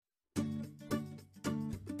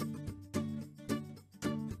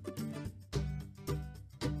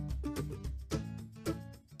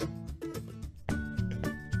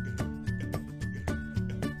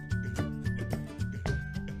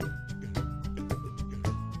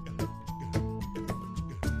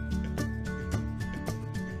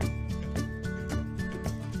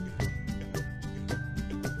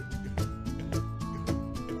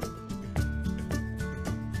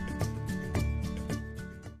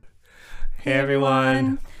Hey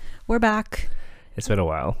everyone. We're back. It's been a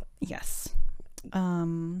while. Yes.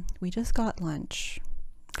 We just got lunch.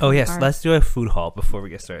 Oh yes, let's do a food haul before we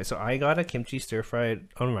get started. So I got a kimchi stir fried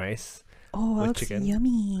on rice. Oh, with that's chicken.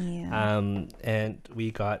 yummy. And we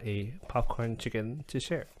got a popcorn chicken to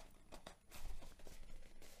share.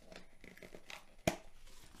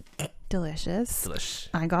 Delicious. Delish.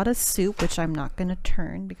 I got a soup, which I'm not gonna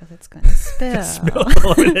turn because it's gonna spill. Spill all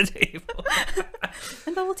over the table.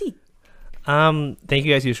 And bubble tea. Thank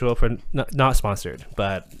you as usual for not sponsored,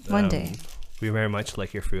 but One day. We very much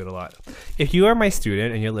like your food a lot. If you are my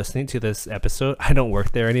student and you're listening to this episode, I don't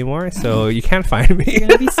work there anymore, so you can't find me. You're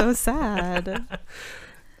gonna be so sad.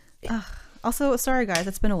 Also, sorry guys,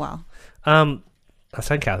 it's been a while. I was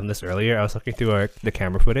telling Catherine this earlier. I was looking through the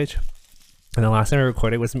camera footage, and the last time I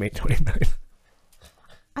recorded was May 29th.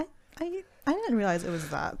 I didn't realize it was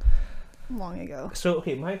that long ago. So,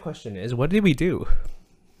 okay, my question is, what did we do?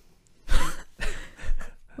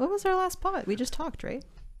 What was our last pod? We just talked, right?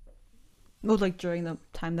 Well, like during the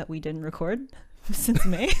time that we didn't record since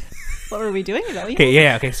May. What were we doing? Is that what you Okay,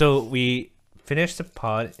 yeah, okay. So we finished the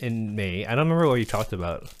pod in May. I don't remember what you talked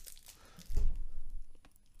about.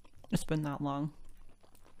 It's been that long.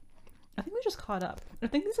 I think we just caught up. I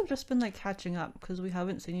think these have just been like catching up because we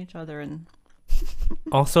haven't seen each other and.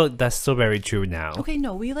 Also, that's still very true now. Okay,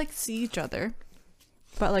 no, we like see each other,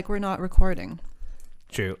 but like we're not recording.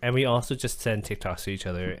 True, and we also just send TikToks to each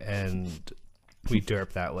other, and we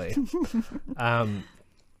derp that way. How am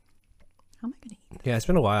I gonna eat? Yeah, it's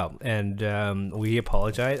been a while, and we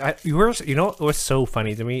apologize. You know, what was so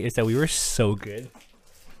funny to me is that we were so good.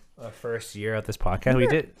 Our first year of this podcast, we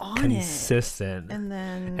did consistent, and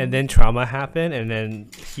then trauma happened, and then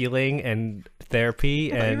healing and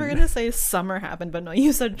therapy. And you were gonna say summer happened, but no,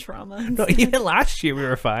 you said trauma. No, even last year we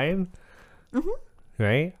were fine.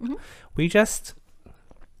 Right? We just,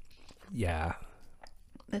 yeah.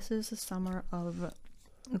 This is the summer of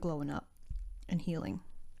glowing up and healing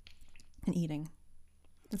and eating.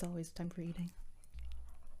 It's always time for eating.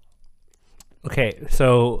 Okay,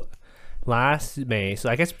 so last May, so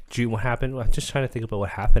I guess June, what happened? I'm just trying to think about what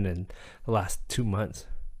happened in the last 2 months.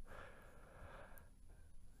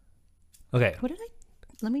 Okay. What did I?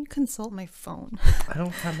 Let me consult my phone. I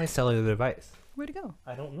don't have my cellular device. Where'd it go?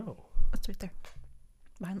 I don't know. It's right there.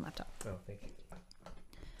 Behind the laptop. Oh, thank you.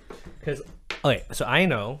 Because, okay, so I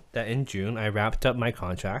know that in June I wrapped up my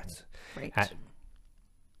contract. Right.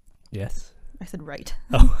 Yes? I said right.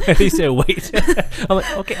 Oh, you said wait. I'm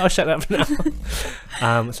like, okay, I'll shut up now.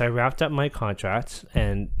 So I wrapped up my contract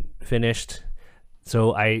and finished.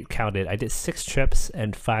 So I counted. I did 6 trips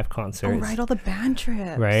and 5 concerts. Oh, right, all the band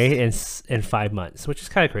trips. Right, in 5 months, which is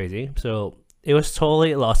kind of crazy. So it was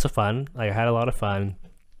totally lots of fun. Like I had a lot of fun.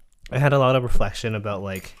 I had a lot of reflection about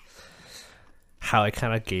like how it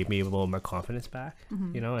kind of gave me a little more confidence back,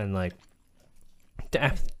 you know, and like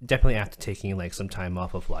definitely after taking like some time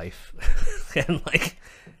off of life and like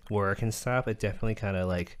work and stuff, it definitely kind of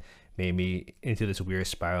like made me into this weird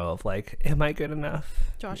spiral of like, am I good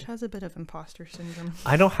enough? Josh has a bit of imposter syndrome.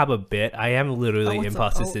 I don't have a bit. I am literally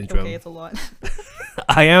imposter syndrome. Okay, it's a lot.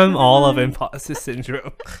 I am all of imposter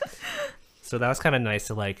syndrome. So that was kind of nice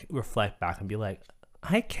to like reflect back and be like,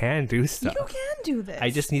 I can do stuff. You can do this. I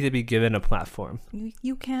just need to be given a platform.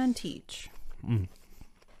 You can teach.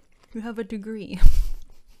 You have a degree.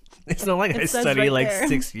 It's not like I study right like there.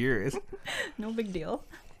 6 years. No big deal.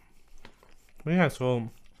 But yeah, so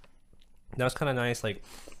that was kind of nice. Like,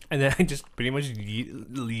 and then I just pretty much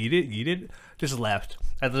just left.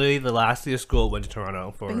 I literally the last day of school went to Toronto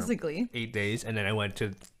for Basically 8 days, and then I went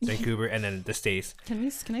to Vancouver and then the States. Can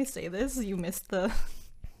I say this? You missed the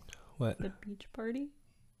beach party.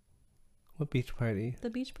 What beach party? The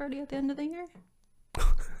beach party at the end of the year.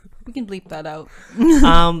 We can bleep that out.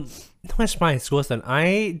 No, it's fine. School's done.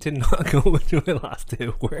 I did not go to my last day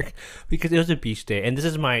of work because it was a beach day, and this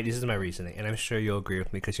is my reasoning, and I'm sure you'll agree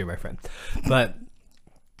with me because you're my friend. But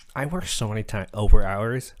I worked so many over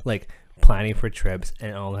hours, like planning for trips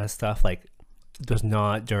and all that stuff. Like, it was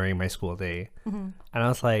not during my school day, and I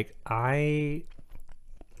was like, I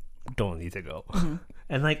don't need to go.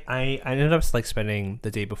 And like, I ended up like spending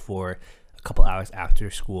the day before a couple hours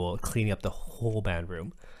after school cleaning up the whole band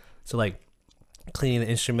room. So like cleaning the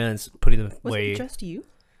instruments, putting them away. Was it just you?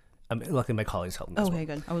 I mean, luckily my colleagues helped me. Okay,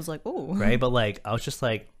 good. I was like, oh. Right, but like I was just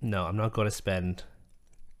like, no, I'm not going to spend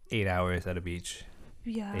 8 hours at a beach.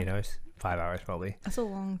 Yeah. 8 hours, 5 hours probably. That's a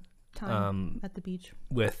long time at the beach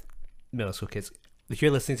with middle school kids. If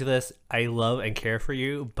you're listening to this, I love and care for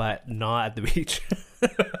you, but not at the beach.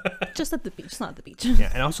 Just at the beach, not at the beach.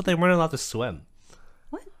 Yeah, and also they weren't allowed to swim.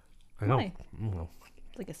 What? I know. Why? I don't know.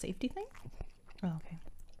 Like a safety thing? Oh, okay.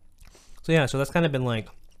 So yeah, so that's kind of been like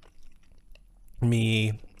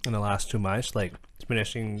me in the last 2 months, like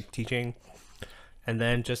finishing teaching and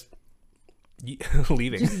then just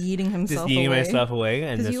leaving. Just eating himself just eating away. myself away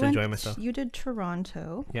and 'Cause just you enjoying myself. You did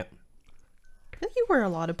Toronto. Yep. I feel like you were a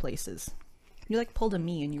lot of places. You like pulled a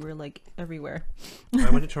me and you were like everywhere. I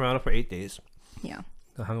went to Toronto for 8 days. Yeah.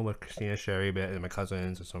 I hung out with Christina, Sherry, a bit, and my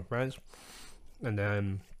cousins and some friends. And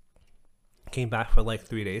then came back for like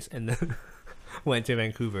 3 days and then went to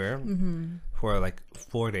Vancouver for like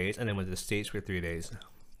 4 days and then went to the States for 3 days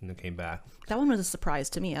and then came back. That one was a surprise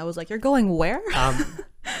to me. I was like, you're going where?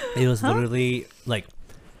 It was literally like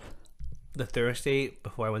the Thursday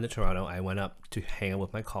before I went to Toronto, I went up to hang out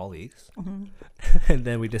with my colleagues. And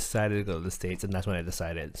then we decided to go to the States and that's when I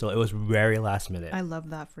decided. So it was very last minute. I love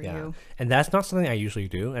that for you. And that's not something I usually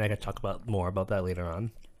do. And I could talk about more about that later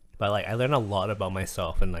on. But like I learned a lot about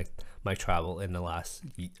myself and like my travel in the last,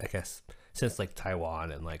 I guess, since like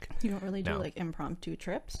Taiwan and like. You don't really do like impromptu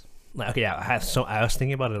trips? Like, okay, yeah, I was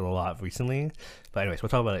thinking about it a lot recently, but anyways, we'll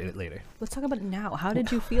talk about it later. Let's talk about it now. How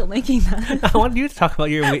did you feel making that? I want you to talk about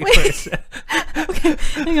your week first. Okay,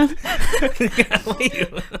 hang on.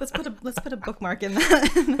 Wait. Let's put a bookmark in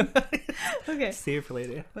that. Okay. Save it for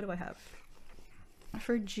later. What do I have?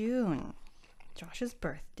 For June, Josh's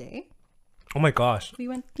birthday. Oh my gosh. We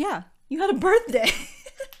went. Yeah, you had a birthday.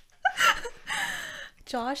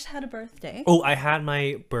 Josh had a birthday. Oh, I had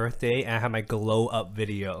my birthday and I had my glow up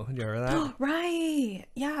video. Do you remember that? Right.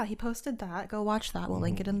 Yeah, he posted that. Go watch that. We'll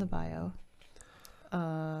link it in the bio.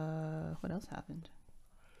 What else happened?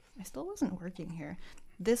 I still wasn't working here.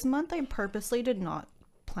 This month I purposely did not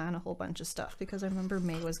plan a whole bunch of stuff because I remember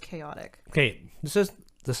May was chaotic. Okay, this is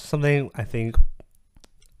something I think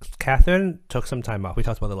Catherine took some time off. We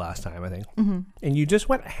talked about it last time, I think. And you just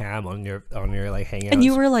went ham on your like hangouts. And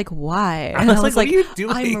you were like, "Why?" I And was like, "What are you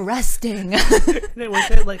doing?" I'm resting. And it was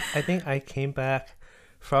it like I think I came back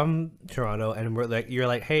from Toronto and you're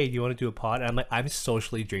like, "Hey, do you want to do a pod?" And I'm like, "I'm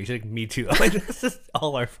socially drained." She's like, "Me too." I'm like, "This is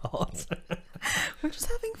all our fault." We're just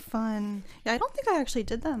having fun. Yeah, I don't think I actually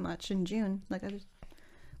did that much in June. Like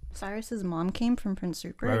Cyrus's mom came from Prince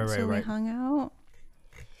Rupert, so we hung out.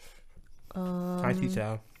 Hi,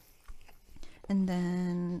 Tita. And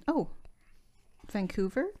then,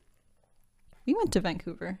 Vancouver. We went to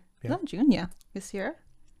Vancouver. Yeah. Was that June? Yeah. This year.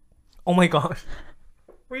 Oh my gosh.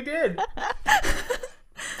 We did.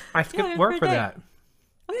 I skipped work for that.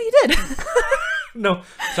 Oh, yeah, you did. No,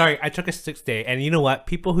 sorry. I took a 6 day. And you know what?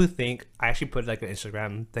 People who think I actually put like an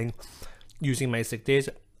Instagram thing using my sick days,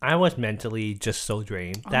 I was mentally just so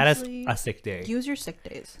drained. Honestly, that is a sick day. Use your sick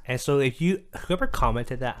days. And so if whoever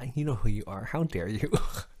commented that, you know who you are. How dare you?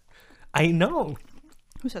 I know.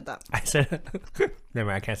 Who said that? I said, never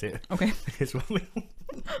mind, I can't say it. Okay.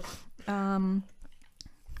 I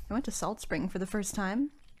went to Salt Spring for the first time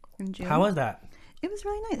in June. How was that? It was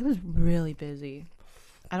really nice. It was really busy.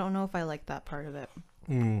 I don't know if I liked that part of it.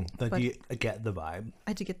 But you get the vibe.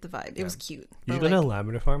 I did get the vibe. It was cute. Did you go to a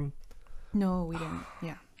lavender farm? No, we didn't.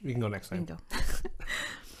 Yeah. We can go next time. We can go.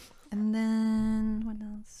 And then what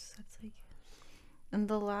else? That's like, and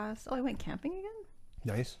the last. Oh, I went camping again.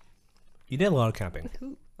 Nice. You did a lot of camping. With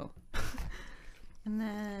who? Oh. And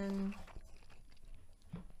then,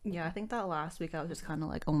 yeah, I think that last week I was just kind of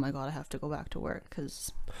like, oh my god, I have to go back to work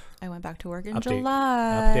because I went back to work in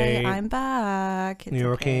July. Update. I'm back. It's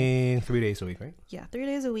You're okay. working 3 days a week, right? Yeah, 3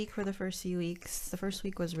 days a week for the first few weeks. The first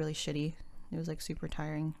week was really shitty. It was like super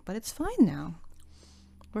tiring, but it's fine now.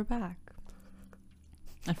 We're back.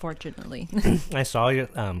 Unfortunately. I saw your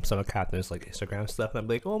some of Catherine's like Instagram stuff and I'm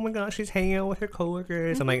like, oh my gosh, she's hanging out with her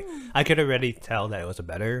coworkers. I'm like, I could already tell that it was a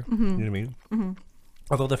better, you know what I mean?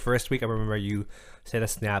 Although the first week I remember you sent a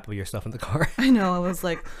snap of yourself in the car. I know, I was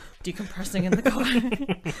like decompressing in the car.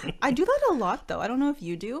 I do that a lot though. I don't know if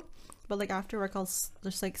you do, but like after work I'll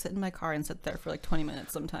just like sit in my car and sit there for like 20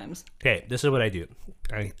 minutes sometimes. Okay, this is what I do.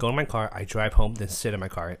 I go in my car, I drive home, then sit in my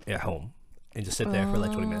car at home and just sit there for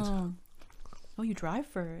like 20 minutes. Oh, you drive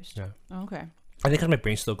first? Yeah. Oh, okay. I think because my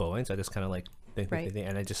brain's still going, so I just kind of like think,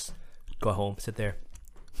 and I just go home, sit there.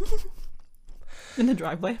 In the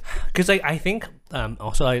driveway? Because like, I think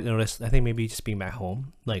also I noticed, I think maybe just being back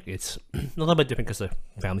home, like it's a little bit different because of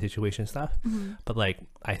family situation and stuff. But like,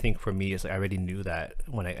 I think for me, it's like I already knew that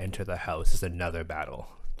when I enter the house, it's another battle.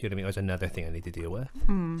 Do you know what I mean? It was another thing I need to deal with.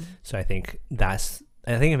 So I think I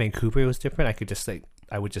think in Vancouver it was different. I could just like,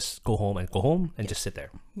 I would just go home and just sit there.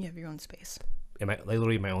 You have your own space. In my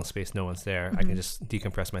literally my own space, no one's there. I can just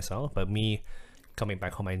decompress myself. But me coming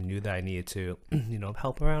back home, I knew that I needed to,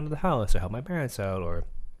 help around the house or help my parents out, or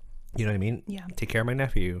you know what I mean? Yeah. Take care of my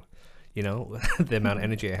nephew. The amount of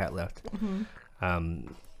energy I had left.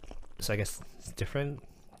 So I guess it's different.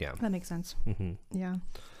 Yeah. That makes sense. Mm-hmm. Yeah.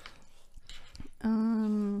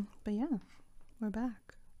 But yeah, we're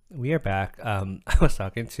back. We are back. I was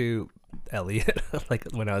talking to Elliot like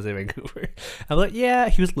when I was in Vancouver. I'm like, yeah,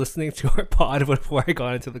 he was listening to our pod before I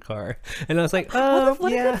got into the car, and I was like, oh,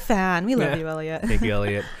 what a yeah. good fan. We love you, Elliot. Thank you,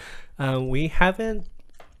 Elliot. We haven't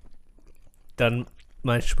done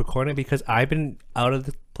much recording because I've been out of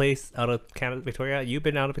the place, out of Canada, Victoria. You've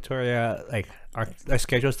been out of Victoria. Like our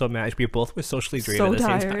schedules don't match. We both were socially drained So at the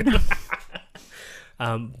tired. same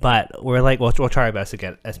time. But we're like, we'll try our best to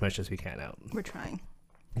get as much as we can out. We're trying.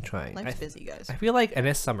 I'm trying. Life's busy, guys. I feel like, and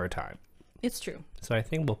it's summertime, It's true. so I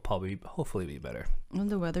think we'll probably, hopefully, be better. When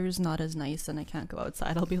the weather's not as nice and I can't go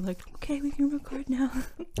outside, I'll be like, okay, we can record now.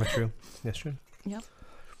 That's true. That's true. Yep.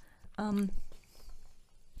 Oh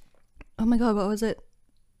my god, what was it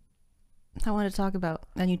I wanted to talk about?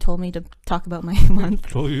 And you told me to talk about my month.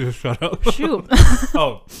 Told you to shut up. Shoot.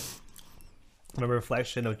 Oh, my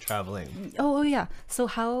reflection of traveling. Oh yeah. So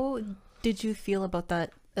how did you feel about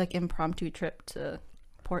that like impromptu trip to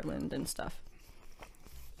Portland and stuff?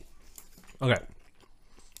 Okay.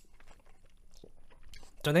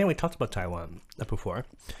 So I think we talked about Taiwan before.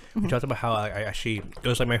 We talked about how I actually, it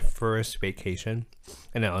was like my first vacation,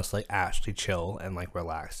 and I was like actually chill and like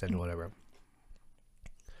relaxed and whatever.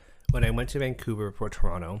 When I went to Vancouver for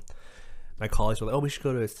Toronto, my colleagues were like, oh, we should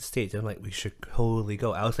go to the States. And I'm like, we should totally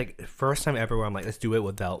go. I was like, first time ever where I'm like, let's do it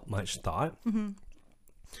without much thought. And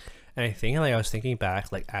I think like I was thinking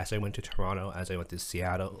back, like as I went to Toronto, as I went to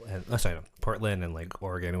Seattle, and Portland and like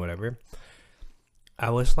Oregon or whatever,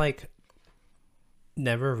 I was like,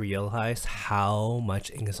 never realized how much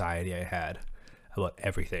anxiety I had about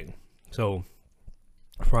everything. So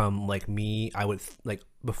from like me, I would like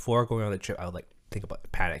before going on the trip, I would like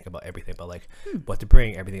panic about everything, about like what to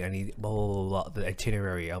bring, everything I need, blah, blah, blah, blah, the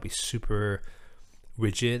itinerary. I'll be super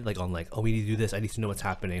rigid, like on like, oh, we need to do this, I need to know what's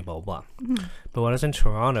happening, blah blah blah. But when I was in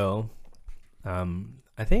Toronto,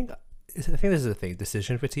 I think this is the thing,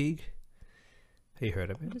 decision fatigue. Have you heard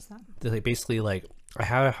of it? What is that? Like basically like I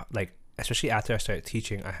had like, especially after I started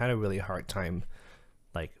teaching, I had a really hard time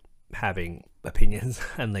like having opinions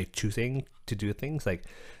and like choosing to do things. Like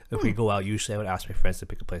if we go out, usually I would ask my friends to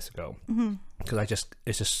pick a place to go, because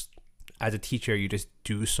it's just as a teacher, you just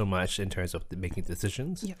do so much in terms of making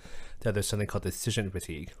decisions. Yep. That there's something called decision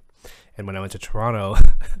fatigue. And when I went to Toronto,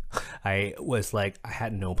 I was like, I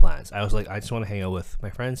had no plans. I was like, I just want to hang out with my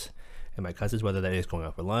friends and my cousins, whether that is going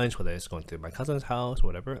out for lunch, whether it's going to my cousin's house,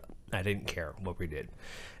 whatever. I didn't care what we did.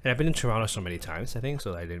 And I've been in Toronto so many times, I think,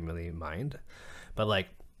 so I didn't really mind. But like,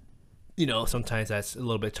 you know, sometimes that's a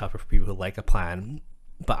little bit tougher for people who like a plan.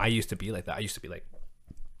 But I used to be like that. I used to be like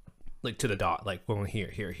to the dot, like going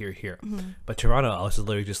here. But Toronto, I was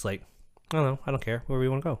literally just like, I don't know, I don't care, where we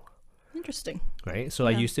want to go. Interesting. Right? So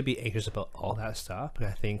I used to be anxious about all that stuff. And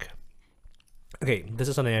I think, okay, this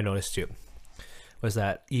is something I noticed too, was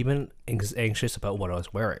that even anxious about what I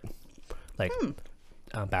was wearing. Like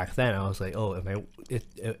back then, I was like, oh,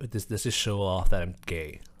 does this show off that I'm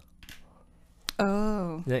gay?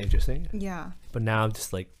 Oh. Isn't that interesting? Yeah. But now I'm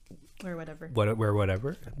just like, Or whatever. wear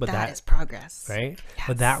whatever. But that is progress. Right? Yes.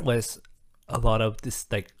 But that was a lot of this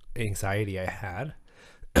like anxiety I had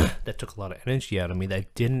that took a lot of energy out of me that I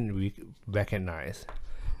didn't recognize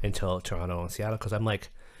until Toronto and Seattle. Because I'm like,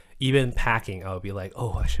 even packing, I would be like,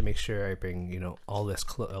 oh, I should make sure I bring, you know, all these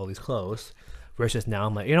clothes. Versus now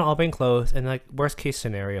I'm like, you know, I'll bring clothes, and like worst case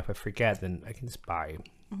scenario, if I forget, then I can just buy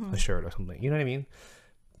a shirt or something. You know what I mean?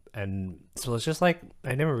 And so it's just like,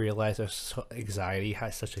 I never realized anxiety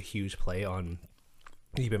has such a huge play on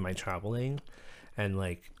even my traveling. And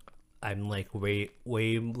like, I'm like way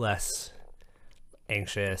less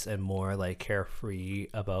anxious and more like carefree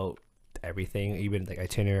about everything, even like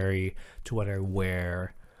itinerary, to what I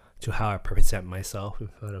wear, to how I present myself in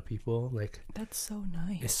front of people. Like, That's so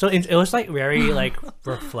nice. it was like very like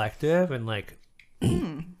reflective and like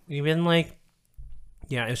even like,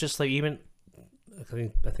 yeah, it's just like, even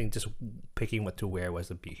I think just picking what to wear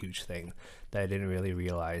was a huge thing that I didn't really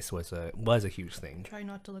realize was a huge thing. Try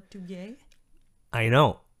not to look too gay. I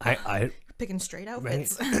know. I Picking straight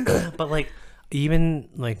outfits. right? But like, even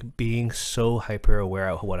like being so hyper aware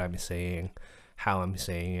of what I'm saying, how I'm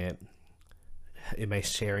saying it, am I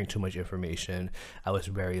sharing too much information? I was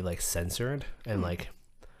very like censored and like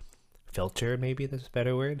filtered, maybe that's a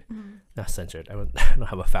better word. Not censored, I don't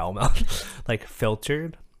have a foul mouth. Like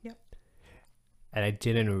filtered. And I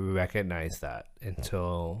didn't recognize that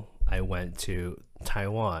until I went to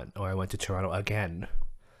Taiwan, or I went to Toronto again.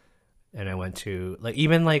 And I went to, like,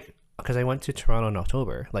 even like, because I went to Toronto in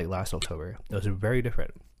October, like last October. It was very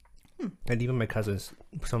different. And even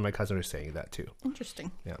some of my cousins were saying that too.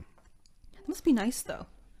 Interesting. Yeah. That must be nice though.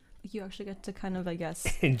 you actually get to kind of, I guess,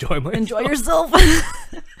 enjoy yourself.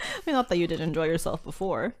 I mean, not that you didn't enjoy yourself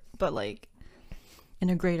before, but like in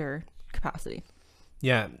a greater capacity.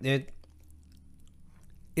 Yeah, it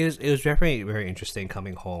was definitely very interesting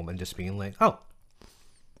coming home and just being like, oh,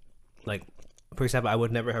 like, for example, I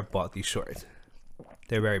would never have bought these shorts.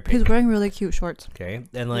 They're very pink. He's wearing really cute shorts. Okay,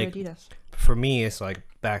 and like Adidas. For me, it's like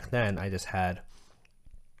back then I just had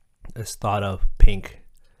this thought of pink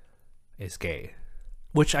is gay,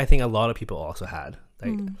 which I think a lot of people also had.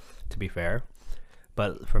 Like, to be fair,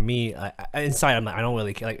 but for me, I inside I'm like, I don't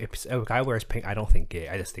really care. Like, if a guy wears pink, I don't think gay.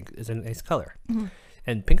 I just think it's a nice color,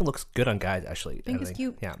 and pink looks good on guys. Actually, Pink is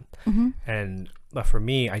cute. Yeah, but for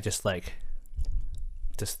me, I just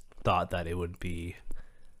thought that it would be,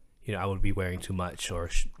 I would be wearing too much or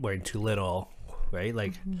wearing too little, right?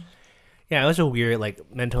 Like, yeah, it was a weird like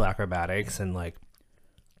mental acrobatics, and like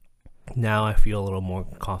now I feel a little more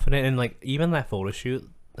confident, and like even that photo shoot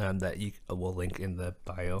that you will link in the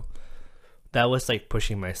bio, that was like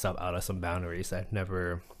pushing myself out of some boundaries I've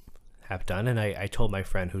never have done. And I told my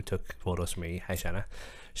friend who took photos for me, hi Shanna,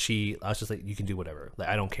 I was just like, you can do whatever, like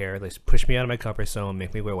I don't care, like push me out of my comfort zone,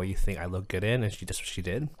 make me wear what you think I look good in. And she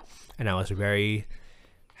did, and I was very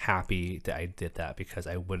happy that I did that, because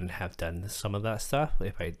I wouldn't have done some of that stuff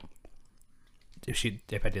if I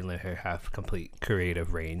didn't let her have complete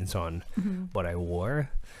creative reins on what I wore.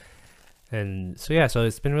 And so yeah, so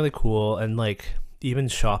it's been really cool. And like even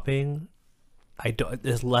shopping,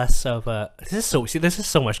 there's less of a, this is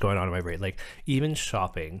so much going on in my brain. Like even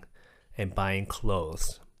shopping and buying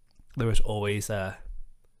clothes, there was always I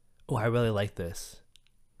really like this,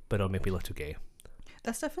 but it'll make me look too gay.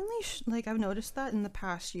 That's definitely like I've noticed that in the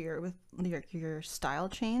past year with your style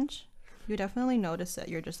change. You definitely notice that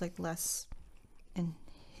you're just like less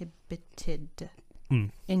inhibited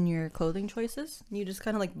in your clothing choices. You just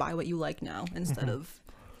kind of like buy what you like now instead of,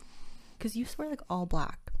 because you wear like all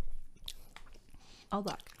black.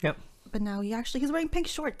 Yep. But now he's wearing pink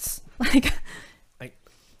shorts. Like, like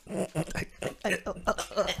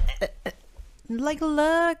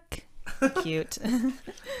look cute.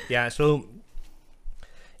 Yeah. So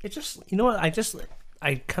it just, you know what? I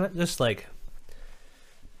kind of just like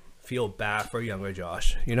feel bad for younger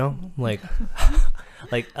Josh, like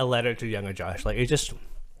like a letter to younger Josh. Like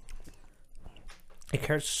I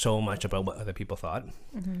cared so much about what other people thought,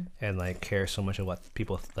 and like care so much of what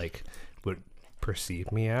people like would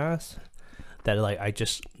perceive me as, that like I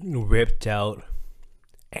just ripped out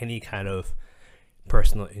any kind of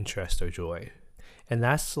personal interest or joy. And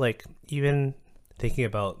that's like even thinking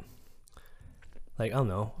about like, I don't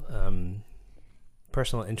know,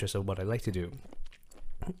 personal interest of what I like to do.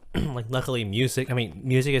 Like luckily music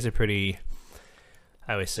is a pretty,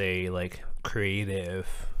 I would say, like creative,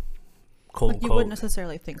 quote unquote. You wouldn't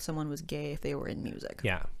necessarily think someone was gay if they were in music.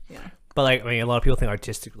 Yeah. But like, a lot of people think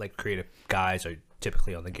artistic, like creative guys are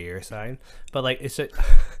typically on the gayer side, but like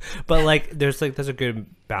but like there's a good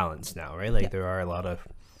balance now, right? Like there are a lot of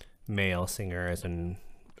male singers and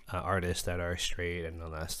artists that are straight and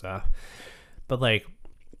all that stuff. But like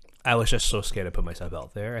I was just so scared to put myself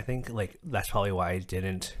out there. I think like that's probably why I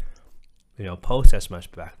didn't, post as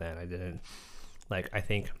much back then. I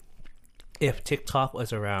think if TikTok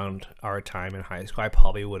was around our time in high school, I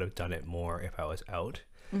probably would have done it more if I was out.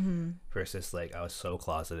 Versus like I was so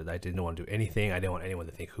closeted, I didn't want to do anything. I didn't want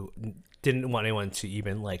anyone to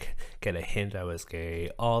even like get a hint I was gay,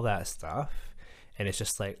 all that stuff. And it's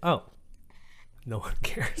just like, oh, no one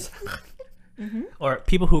cares. Or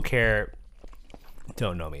people who care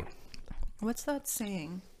don't know me. What's that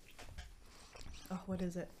saying? Oh, what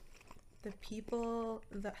is it? The people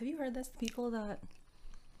that, have you heard this? The people that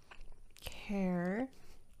care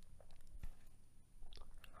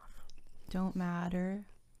don't matter.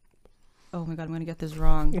 Oh my god, I'm gonna get this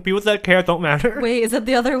wrong. People that care don't matter. Wait, is that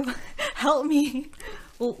the other one? Help me.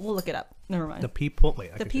 We'll look it up. Never mind. The people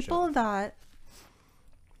that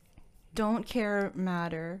don't care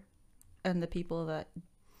matter, and the people that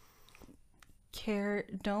care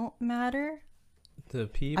don't matter. The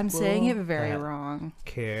people I'm saying it very wrong.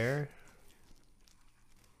 Care.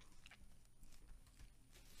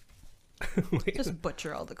 Just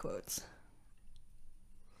butcher all the quotes.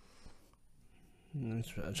 I'm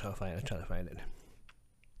trying to find it.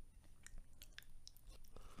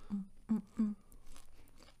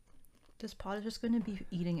 This pod is just going to be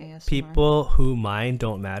eating ASMR. People who mind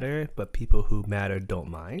don't matter, but people who matter don't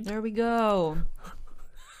mind. There we go.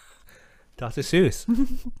 Dr. Seuss.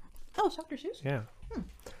 Oh, it's Dr. Seuss? Yeah.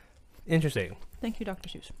 Interesting. Thank you, Dr.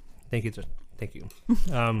 Seuss. Thank you.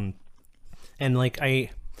 And like I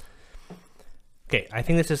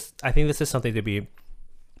think this is something to be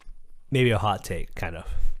maybe a hot take, kind of.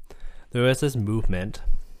 there was this movement.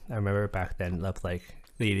 I remember back then of like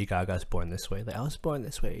Lady Gaga's "Born This Way." Like I was born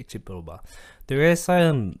this way. Blah blah blah. There is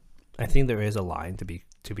I think there is a line to be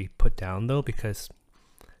put down though, because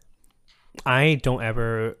I don't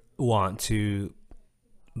ever want to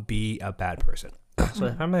be a bad person. So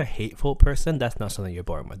if I'm a hateful person, that's not something you're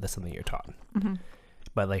born with. That's something you're taught.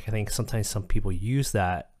 But like I think sometimes some people use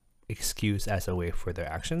that excuse as a way for their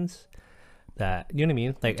actions. That, you know what I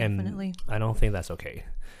mean? Like, Definitely. and I don't think that's okay.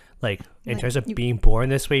 Like in Like, terms of being born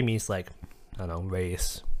this way means like, I don't know,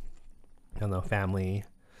 race, I don't know, family,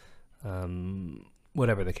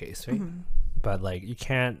 whatever the case, right? But like you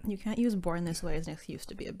can't use "born this way" as an excuse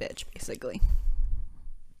to be a bitch, basically.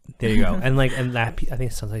 There you go. And like, and that, I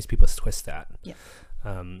think sometimes people twist that. Yeah.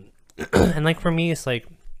 And like for me, it's like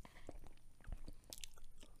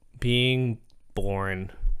being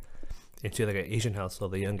born into like an Asian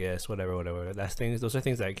household, the youngest, whatever. Those are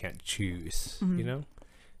things that I can't choose, you know.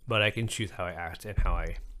 But I can choose how I act and how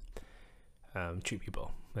I treat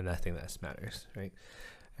people, and I think that matters, right?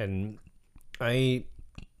 And I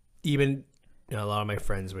even, you know, a lot of my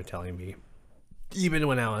friends were telling me, even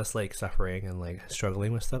when I was like suffering and like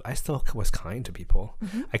struggling with stuff, I still was kind to people.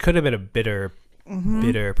 I could have been a bitter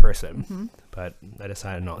person, but I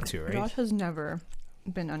decided not to, right? Josh has never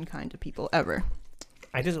been unkind to people, ever.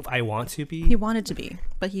 I want to be. He wanted to be,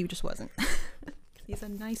 but he just wasn't. He's a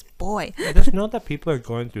nice boy. I just know that people are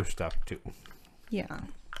going through stuff too. Yeah.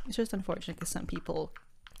 It's just unfortunate because some people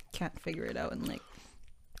can't figure it out and like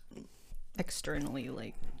externally,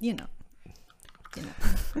 like, you know.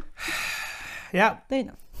 Yeah. They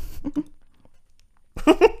know.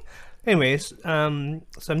 Anyways, so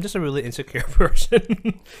I'm just a really insecure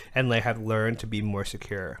person and like have learned to be more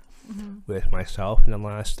secure with myself in the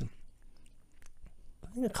last, I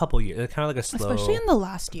think, a couple years. It's kind of like a slow, especially in the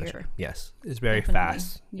last year. Yes, it's very Definitely.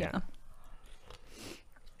 fast. Yeah.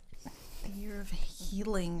 The year of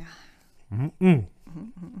healing. Something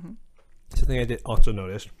I did also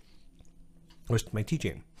notice was my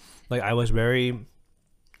teaching. Like I was very,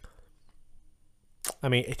 I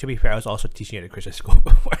mean, to be fair, I was also teaching at a Christian school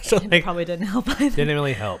before, so It like probably didn't help either. didn't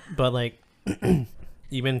really help. But like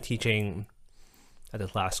even teaching at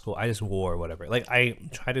this last school, I just wore whatever. Like I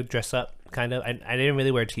tried to dress up kind of. I didn't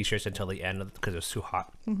really wear t-shirts until the end because it was too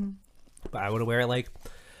hot. But I would wear like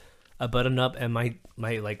a button up and my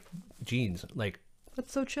like jeans, like,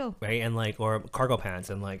 That's so chill. right, and like, or cargo pants,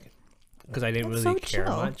 and like, because I didn't That's really so care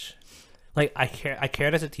chill. much. Like I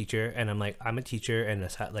cared as a teacher, and I'm like, I'm a teacher, and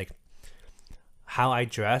it's like how I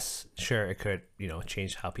dress, sure, it could, you know,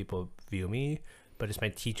 change how people view me, but it's my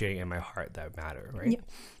teaching and my heart that matter, right? Yeah.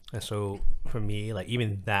 And so for me, like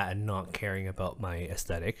even that and not caring about my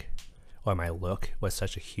aesthetic or my look was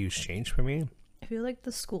such a huge change for me. I feel like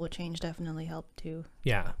the school change definitely helped too.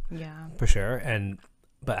 Yeah, Yeah. for sure.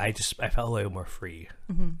 But I felt a little more free,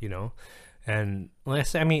 you know? And like I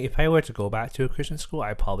said, I mean, if I were to go back to a Christian school,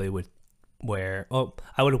 I probably would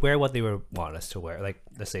I would wear what they would want us to wear, like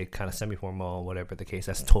let's say kind of semi-formal, whatever the case.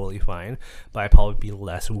 That's totally fine, but I'd probably be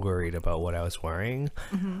less worried about what I was wearing.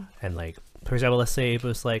 And like, for example, let's say it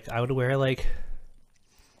was like I would wear like,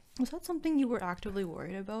 Was that something you were actively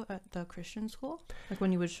worried about at the Christian school? Like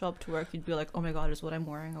when you would show up to work, you'd be like, oh my God, is what I'm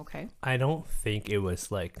wearing okay? I don't think it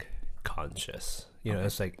was like conscious, you know.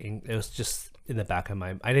 It's like it was just in the back of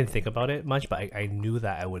my, I didn't think about it much, but I knew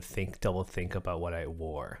that I would double think about what I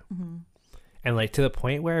wore. And like to the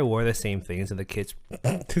point where I wore the same things, and the kids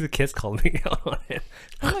called me out on it.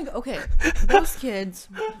 Oh my God, okay. Those kids,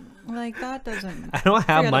 like that doesn't, I don't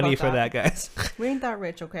have Forget money about for that, that. guys. we ain't that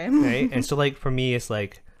rich, okay? Right? And so like for me, it's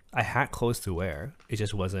like I had clothes to wear. It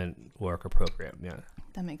just wasn't work appropriate. Yeah.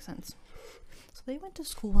 That makes sense. So they went to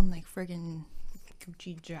school in like friggin'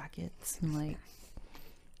 Gucci jackets and like,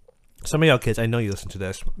 Some of y'all kids, I know you listen to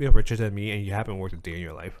this. You're richer than me, and you haven't worked a day in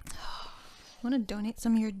your life. want to donate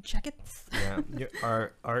some of your jackets? Yeah.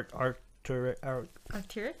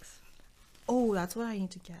 Arcturix? Oh, that's what I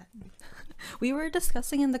need to get. We were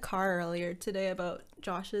discussing in the car earlier today about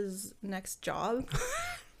Josh's next job.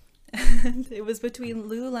 And it was between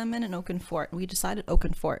Lululemon and Oakenfort. We decided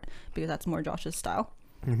Oakenfort because that's more Josh's style.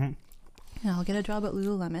 And I'll get a job at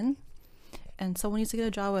Lululemon. And someone needs to get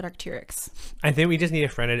a job at Arcturix. I think we just need a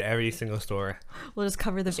friend at every single store. We'll just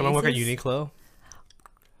cover the Someone work at bases. Uniqlo.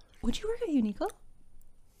 Would you work at Uniqlo?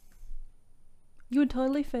 You would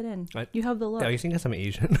totally fit in. What? You have the look. Oh, you think because I'm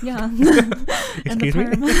Asian? Yeah. Excuse me?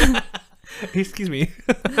 perm. Excuse me.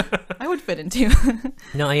 I would fit in too.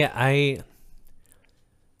 No, yeah,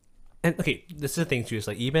 and okay, this is the thing too. Is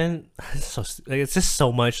like even so, like it's just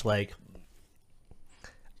so much like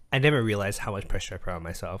I never realized how much pressure I put on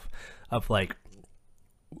myself of like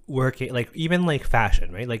working, like even like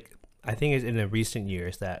fashion, right? Like I think it's in the recent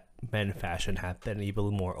years that men fashion have been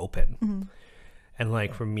even more open. Mm-hmm. And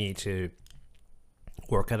like for me to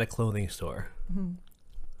work at a clothing store, Mm-hmm.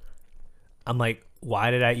 I'm like,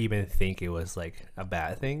 why did I even think it was like a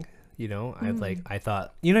bad thing? You know, I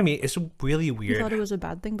thought, you know what I mean? It's really You weird. thought it was a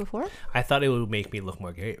bad thing before? I thought it would make me look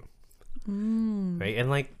more gay. Mm. Right. And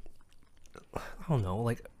like, I don't know,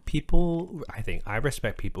 like people, I think I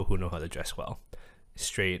respect people who know how to dress well,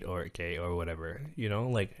 straight or gay or whatever, you know,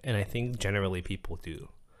 like, and I think generally people do.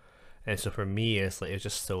 And so for me, it's like, it's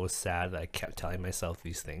just so sad that I kept telling myself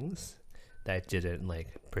these things, that I didn't like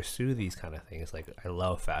pursue these kind of things. Like, I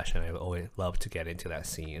love fashion. I've always loved to get into that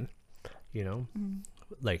scene, you know,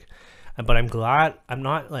 like, but I'm glad I'm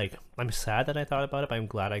not like, I'm sad that I thought about it, but I'm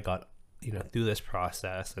glad I got, you know, through this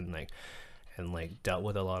process and dealt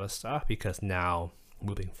with a lot of stuff, because now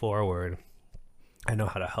moving forward, I know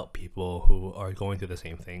how to help people who are going through the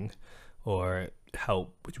same thing, or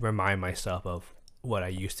help remind myself of what I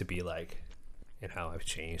used to be like and how I've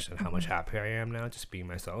changed and how much happier I am now just being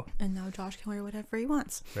myself. And now Josh can wear whatever he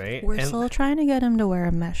wants. Right? We're still trying to get him to wear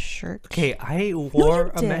a mesh shirt. Okay, I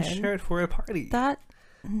wore a mesh shirt for a party. That,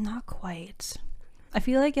 not quite. I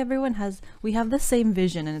feel like we have the same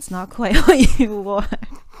vision, and it's not quite what you wore.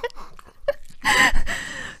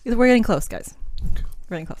 We're getting close, guys.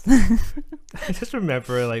 We're getting close. I just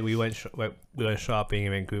remember like we went shopping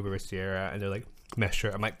in Vancouver with Sierra, and they're like, mesh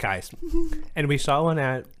shirt. I'm like, guys, and we saw one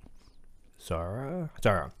at Zara,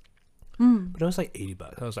 but it was like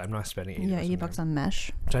 $80. I was like, I'm not spending $80. Yeah, $80 on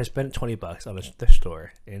mesh. So I spent $20 on the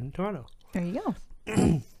store in Toronto. There you go.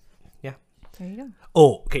 Yeah. There you go.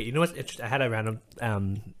 Oh, okay. You know what's interesting? I had a random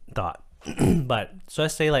thought, but so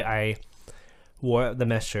let's say like I wore the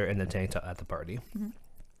mesh shirt and the tank top at the party,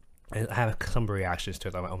 and I have some reactions to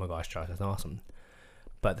it. I'm like, oh my gosh, Josh, that's awesome.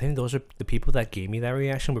 But I think those are the people that gave me that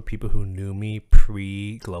reaction were people who knew me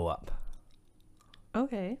pre glow up.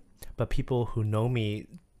 Okay. But people who know me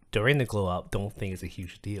during the glow up don't think it's a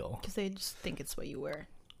huge deal. Because they just think it's what you wear.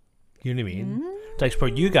 You know what I mean? It's like for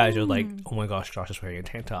you guys, you're like, oh my gosh, Josh is wearing a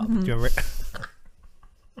tank top. Do you remember?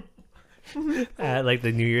 At like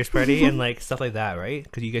the New Year's party and like stuff like that, right?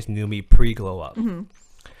 Because you guys knew me pre glow up.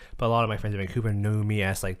 But a lot of my friends in Vancouver knew me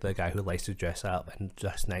as like the guy who likes to dress up and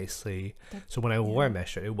dress nicely. So when I wore a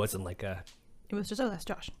mesh shirt, it wasn't like a... It was just, oh, that's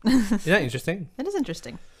Josh. Isn't that interesting? It is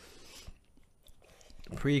interesting.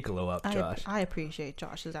 Pre-glow up Josh. I appreciate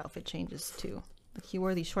Josh's outfit changes too. Like he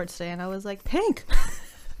wore these shorts today and I was like, pink!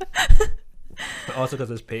 Also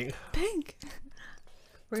because it's pink. Pink!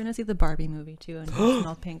 We're going to see the Barbie movie too, and it's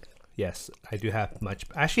all pink. Yes, I do have I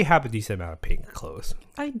actually have a decent amount of pink clothes.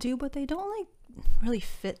 I do, but they don't like really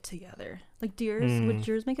fit together. Like would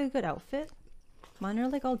yours make a good outfit? Mine are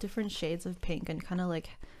like all different shades of pink and kind of like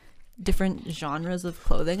different genres of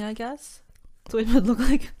clothing, I guess. So it would look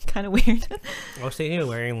like kind of weird. I was thinking of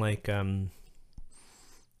wearing like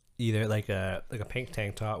either like a pink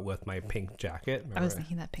tank top with my pink jacket. Remember? I was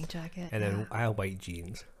thinking that pink jacket. And then I have white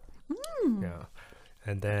jeans. Yeah.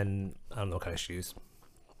 And then I don't know what kind of shoes.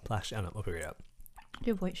 I don't know, we'll figure it out. Do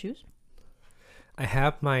you have white shoes? I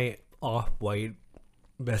have my off-white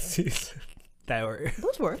besties that were...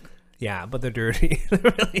 Those work. Yeah, but they're dirty.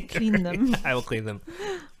 They're really clean dirty. them. I will clean them.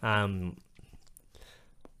 I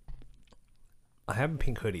have a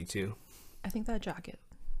pink hoodie too. I think that jacket's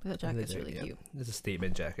really cute. It's a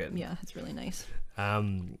statement jacket. Yeah, it's really nice.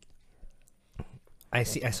 I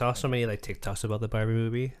saw so many like TikToks about the Barbie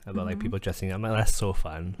movie, about like people dressing up. I'm like, that's so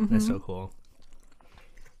fun. That's so cool.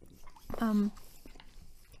 I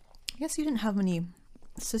guess you didn't have many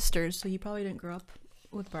sisters, so you probably didn't grow up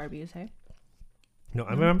with Barbies, hey? No,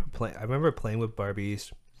 I remember playing with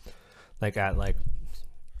Barbies, like at like,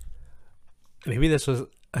 maybe this was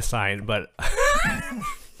a sign, but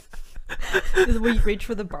where you reach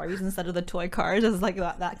for the Barbies instead of the toy cars, is like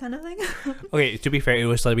that kind of thing. Okay, to be fair, it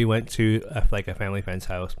was like we went to a family friend's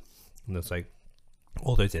house, and there's like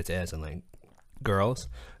older tits and like girls,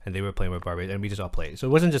 and they were playing with Barbies, and we just all played. So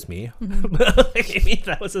it wasn't just me, but like, maybe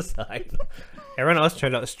that was a sign. Everyone else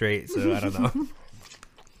turned out straight, so I don't know.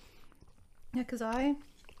 Yeah, because I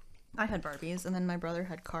had Barbies, and then my brother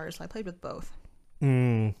had cars, so I played with both.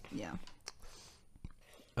 Yeah.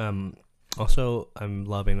 Also, I'm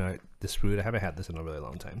loving this food. I haven't had this in a really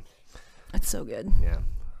long time. It's so good. Yeah.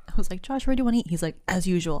 I was like, Josh, where do you want to eat? He's like, as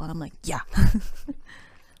usual. And I'm like, yeah.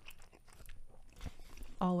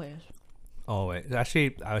 Always.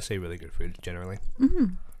 Actually, I would say really good food, generally.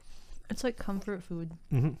 It's like comfort food.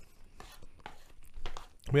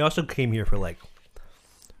 We also came here for like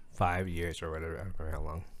 5 years or whatever. I don't remember how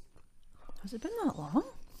long. Has it been that long?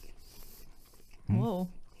 Whoa.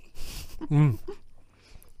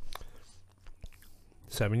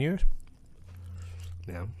 7 years.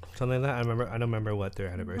 Yeah, something like that. I don't remember what their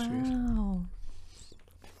anniversary is. Wow.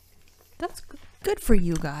 That's good for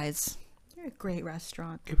you guys. You're a great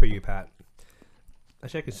restaurant. Good for you, Pat.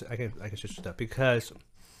 Actually, I can switch it up because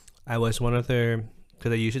I was one of their,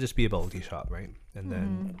 because I used to just be a bubble tea shop, right? And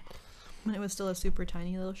then when it was still a super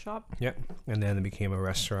tiny little shop. Yep. And then it became a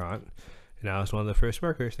restaurant, and I was one of the first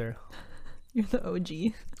workers there. You're the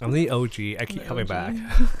OG. I'm the OG. I keep coming back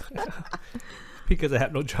because I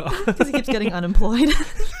have no job. Because he keeps getting unemployed.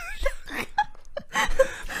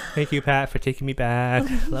 Thank you, Pat, for taking me back.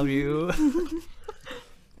 Love you.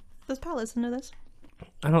 Does Pat listen to this?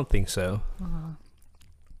 I don't think so.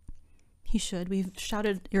 He should. We've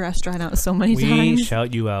shouted your restaurant out so many times. We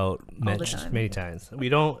shout you out many times. We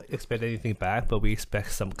don't expect anything back, but we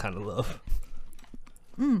expect some kind of love.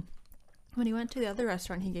 When he went to the other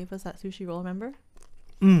restaurant, he gave us that sushi roll, remember?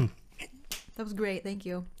 That was great. Thank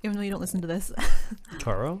you. Even though you don't listen to this.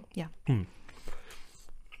 Taro? Yeah.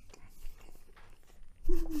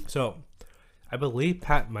 So, I believe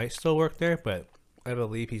Pat might still work there, but I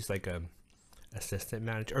believe he's like a assistant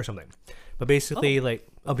manager or something. But basically,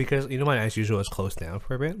 because you know my as usual is closed down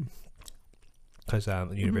for a bit because the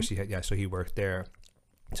university had, so he worked there.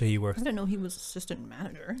 So he worked. I didn't know he was assistant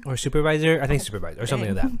manager or supervisor. I think supervisor or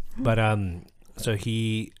something like that. But so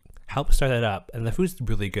he helped start that up, and the food's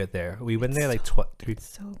really good there. We went there like so two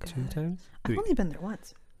good. times. I've only been there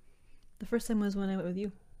once. The first time was when I went with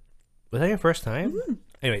you. Was that your first time?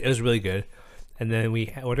 Anyway, it was really good. And then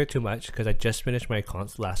we ordered too much because I just finished my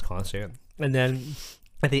last concert. And then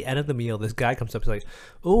at the end of the meal, this guy comes up and is like,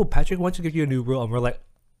 "Oh, Patrick wants to give you a new roll." And we're like,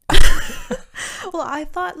 well, I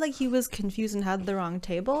thought like he was confused and had the wrong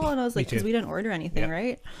table. And I was like, because we didn't order anything,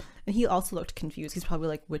 right? And he also looked confused. He's probably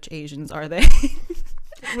like, which Asians are they?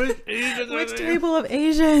 Which table of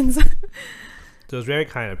Asians? So it was very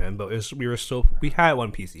kind of him, but we had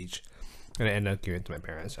one piece each. And I ended up giving it to my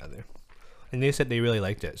parents out there. And they said they really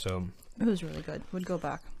liked it, so it was really good. Would go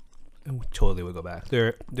back. I totally would go back.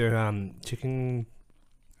 Their chicken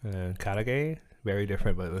karage, very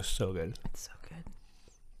different, but it was so good. It's so good.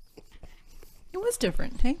 It was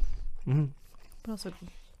different, hey? But also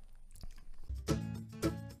good.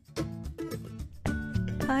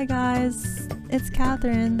 Hi guys, it's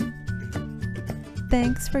Catherine.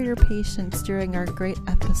 Thanks for your patience during our great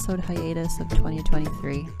episode hiatus of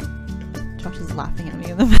 2023. Josh is laughing at me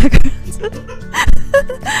in the background.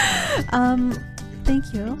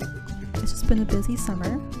 Thank you. It's just been a busy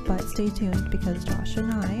summer, but stay tuned because Josh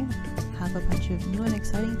and I have a bunch of new and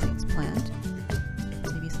exciting things planned.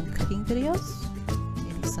 Maybe some cooking videos,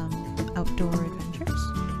 maybe some outdoor adventures.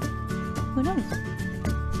 Who knows?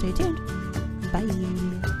 Stay tuned. Bye.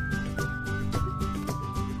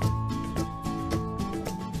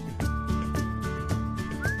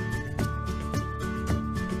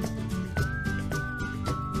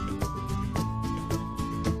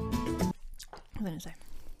 What was I gonna say?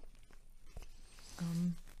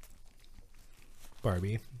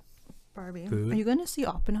 Barbie. Food. Are you gonna see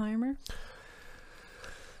Oppenheimer?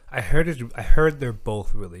 I heard they're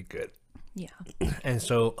both really good. Yeah. And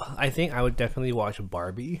so I think I would definitely watch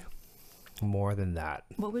Barbie more than that.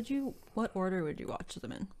 What order would you watch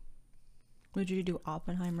them in? Would you do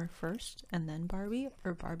Oppenheimer first and then Barbie,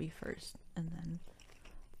 or Barbie first and then?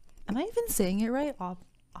 Am I even saying it right?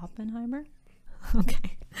 Oppenheimer?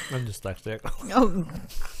 Okay. I'm dyslexic. Oh.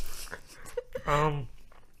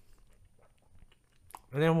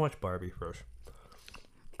 And then watch Barbie first.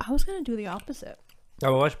 I was gonna do the opposite. I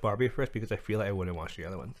will watch Barbie first because I feel like I wouldn't watch the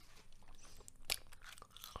other one.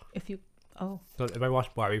 So if I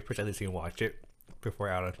watch Barbie first, at least you can watch it before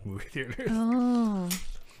out of movie theaters. Oh.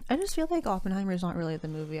 I just feel like Oppenheimer is not really the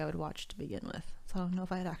movie I would watch to begin with. So I don't know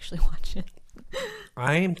if I'd actually watch it.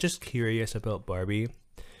 I am just curious about Barbie.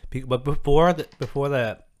 But before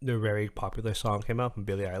the very popular song came out from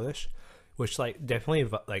Billie Eilish, which definitely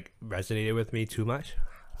resonated with me too much.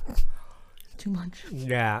 Too much.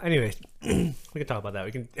 Yeah. Anyways, we can talk about that.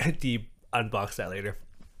 We can deep unbox that later.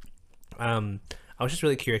 I was just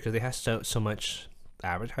really curious because they had so much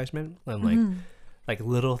advertisement and like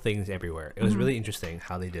little things everywhere. It was really interesting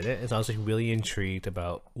how they did it. I was really intrigued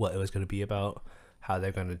about what it was going to be about, how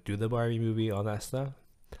they're going to do the Barbie movie, all that stuff.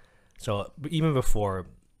 So even before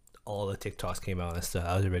all the TikToks came out and stuff,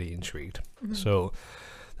 I was already intrigued. So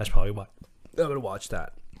that's probably why I'm gonna watch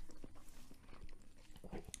that.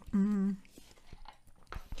 I'm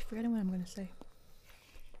forgetting what I'm gonna say.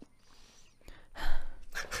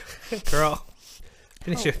 Girl,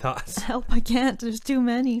 finish your thoughts. Help, I can't. There's too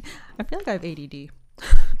many. I feel like I have ADD.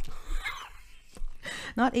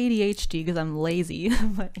 Not ADHD because I'm lazy,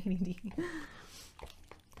 but ADD.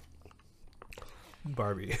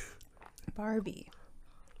 Barbie. Barbie.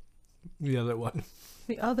 The other one.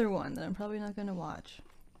 The other one that I'm probably not going to watch.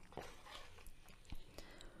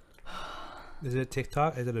 Is it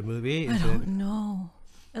TikTok? Is it a movie? I Is don't it... know.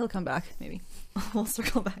 It'll come back, maybe. We'll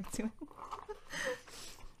circle back to it.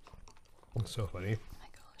 It's so funny. Oh my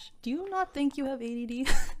gosh. Do you not think you have ADD?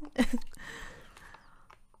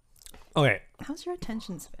 Okay. How's your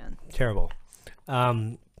attention span? Terrible.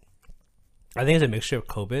 I think it's a mixture of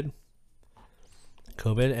COVID,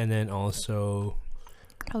 and then also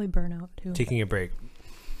Probably burnout too. taking a break.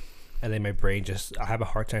 And then my brain I have a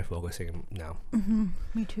hard time focusing now.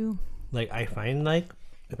 Me too. Like, I find, like,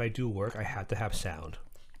 if I do work, I have to have sound.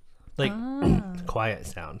 Like, quiet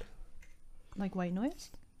sound. Like white noise?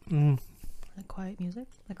 Mm. Like quiet music?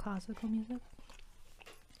 Like classical music?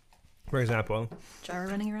 For example, Jar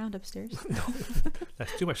running around upstairs?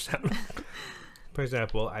 that's too much sound. For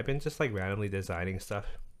example, I've been just, like, randomly designing stuff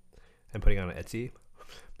and putting on Etsy.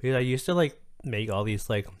 Because I used to, like, make all these,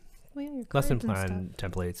 like, Well, yeah, your lesson cards and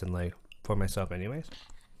plan templates and, like, for myself anyways.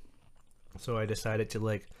 So I decided to,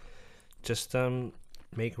 like, just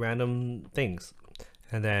make random things.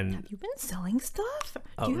 And then Have you been selling stuff?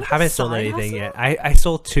 oh, Do you have a haven't sold side anything hustle? yet. I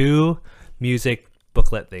sold 2 music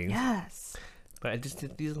booklet things. Yes. But I just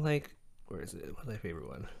did these, like, where is it? What's my favorite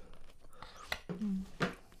one?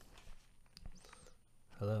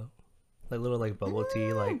 Hello? Like little, like, bubble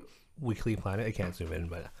tea, like, Weekly Planet. I can't zoom in,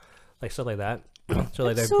 but like stuff like that. So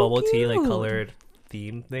like That's they're so bubble tea, like, cute. colored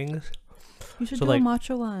theme things. You should So, do like, a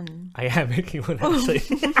matcha one. I am making one actually.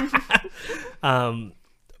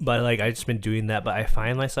 But like I've just been doing that, but I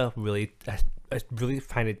find myself I really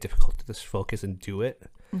find it difficult to just focus and do it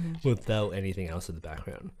without anything else in the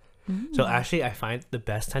background. So actually I find the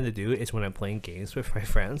best time to do it is when I'm playing games with my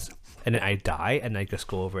friends and then I die and I just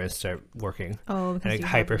go over and start working. Oh, because and I you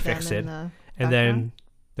hyper have them fix in it. the And then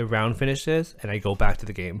the round finishes and I go back to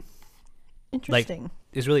the game. Interesting.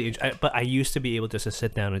 It's really but I used to be able just to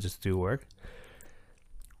sit down and just do work.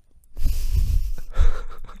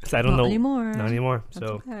 So I don't know anymore. not anymore. That's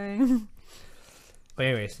So okay. but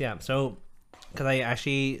anyways, yeah. So because I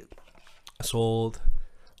actually sold,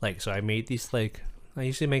 like, so I made these, like, I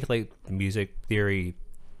usually make like music theory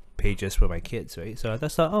pages for my kids, right? So I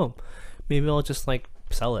just thought, oh, maybe I'll just like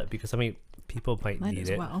sell it because I mean people might Might need as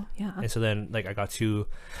it. well. Yeah. And so then, like, I got 2.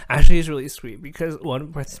 Actually, it's really sweet because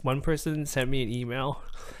one person sent me an email,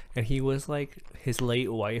 and he was like, his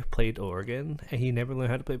late wife played organ, and he never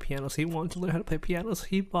learned how to play piano, so he wanted to learn how to play piano, so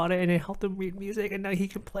he bought it, and it helped him read music, and now he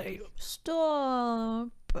can play. Stop.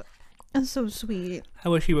 That's so sweet. I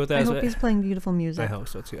wish he wrote that. I as hope a, he's playing beautiful music. I hope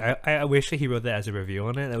so too. I wish that he wrote that as a review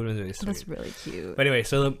on it. That would have been really sweet. That's really cute. But anyway,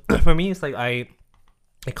 so for me, it's like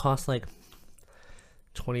it costs like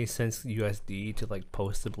 20 cents USD to like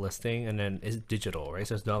post the listing, and then it's digital, right?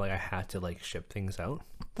 So it's not like I had to like ship things out.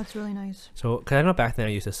 That's really nice. So because I know back then I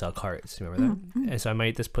used to sell cards, remember that? And so I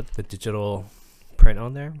might just put the digital print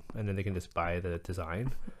on there, and then they can just buy the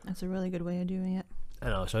design. That's a really good way of doing it. I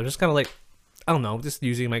don't know. So I'm just kind of like, I don't know, just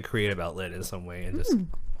using my creative outlet in some way, and just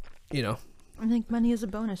you know. I think money is a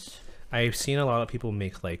bonus. I've seen a lot of people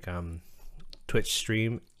make like Twitch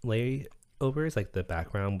stream layovers, like the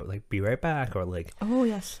background, but like "be right back" or like Oh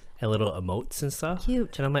yes, a little emotes and stuff.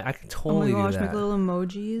 cute. And I'm like, I can totally oh my gosh, do that. make little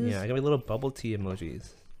emojis. Yeah, I got my little bubble tea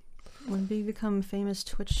emojis. When we become famous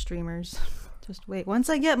Twitch streamers, just wait. Once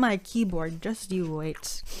I get my keyboard, just you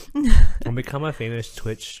wait. I'll become a famous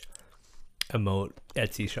Twitch emote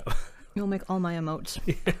Etsy shop. You'll make all my emotes,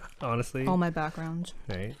 Honestly, all my backgrounds.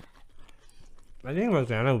 right? I think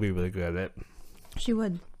Rosanna would be really good at it. She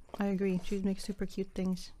would. I agree. She'd make super cute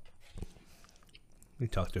things. We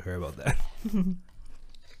talked to her about that.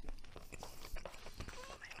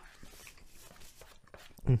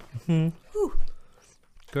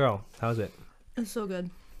 Girl, how's it? It's so good.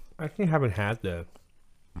 I actually haven't had the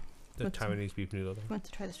What's Taiwanese beef noodle. You want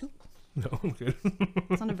to try the soup? No, I'm good.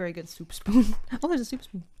 It's not a very good soup spoon. Oh, there's a soup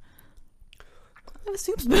spoon. I have a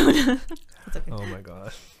soup spoon. It's okay. Oh my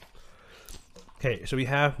gosh. Okay, so we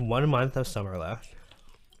have 1 month of summer left.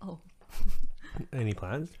 Oh. Any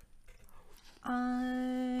plans?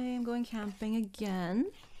 I'm going camping again.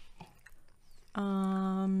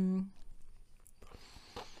 Oh,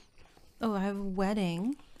 I have a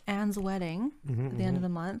wedding. Anne's wedding at the end of the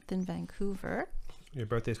month in Vancouver. Your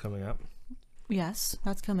birthday's coming up. Yes,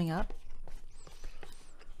 that's coming up.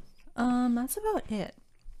 That's about it.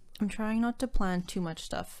 I'm trying not to plan too much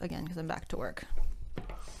stuff again because I'm back to work.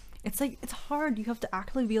 It's like, it's hard. You have to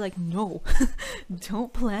actively be like, no,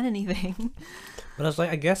 don't plan anything. But I was like,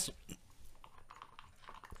 I guess,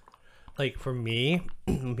 like for me,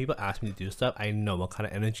 when people ask me to do stuff, I know what kind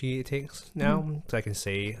of energy it takes now, so I can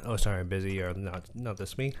say, "Oh, sorry, I'm busy," or "Not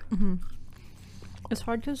this week." It's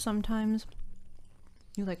hard because sometimes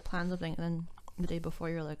you like plan something and then the day before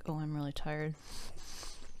you're like, "Oh, I'm really tired,"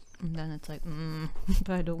 and then it's like,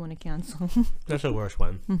 but I don't want to cancel. That's the worst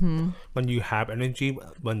one. When you have energy,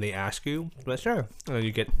 when they ask you, but sure, and then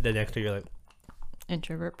you get the next day, you're like,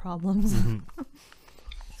 introvert problems.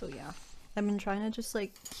 So yeah, I've been trying to just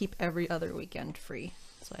like keep every other weekend free,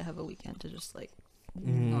 so I have a weekend to just like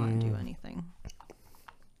not do anything.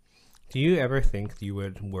 do you ever think you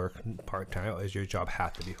would work part-time, or does your job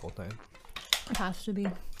have to be full-time? It has to be.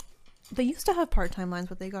 They used to have part-time lines,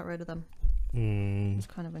 but they got rid of them. It's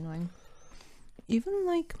kind of annoying. Even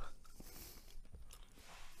like,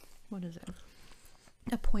 what is it,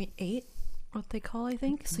 a 0.8, what they call, I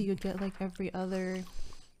think, so you'd get like every other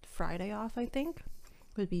Friday off, I think,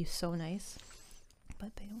 would be so nice,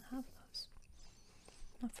 but they don't have those.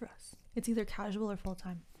 Not for us. It's either casual or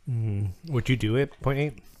full-time. Would you do it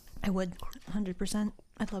 0.8? I would, 100%.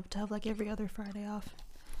 I'd love to have like every other Friday off,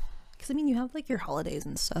 because I mean you have like your holidays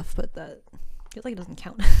and stuff, but that feels like it doesn't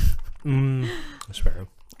count. That's fair.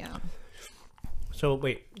 Yeah. So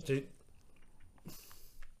wait, because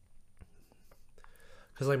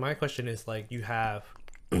like my question is like you have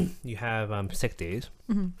sick days,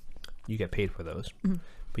 you get paid for those,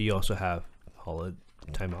 but you also have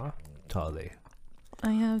time off, holiday.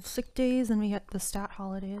 I have sick days and we get the stat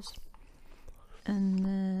holidays, and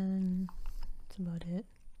then that's about it.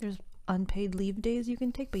 There's unpaid leave days you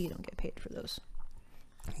can take, but you don't get paid for those.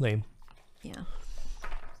 Lame. Yeah.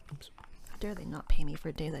 Oops. How dare they not pay me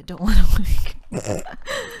for days I don't want to work?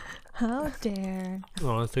 How dare.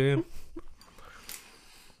 Honestly.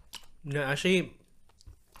 No, actually,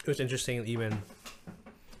 it was interesting even...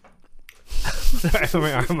 Sorry, I put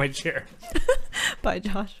my arm on my chair. Bye,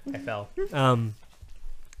 Josh. I fell.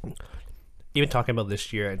 Even talking about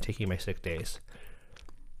this year and taking my sick days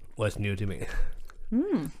was new to me.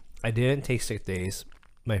 I didn't take sick days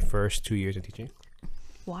my first 2 years of teaching.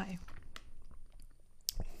 Why?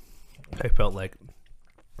 I felt like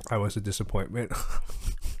I was a disappointment.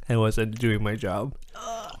 I wasn't doing my job.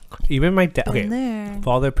 Even my dad, okay,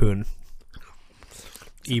 Father Poon,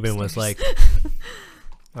 even was like,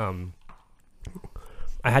 I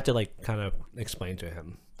had to like kind of explain to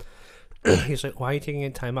him. He's like, "Why are you taking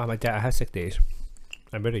a time off?" My dad, I have sick days.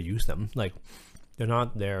 I better use them. Like, they're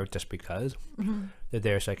not there just because. They're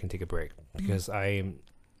there so I can take a break because I'm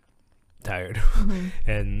tired.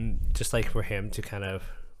 And just like for him to kind of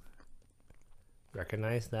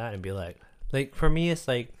recognize that and be like for me, it's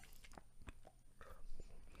like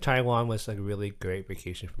Taiwan was like a really great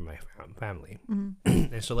vacation for my family.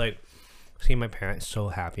 And so like seeing my parents so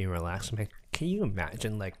happy and relaxed, I'm like, can you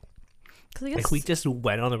imagine like we just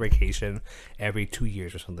went on a vacation every 2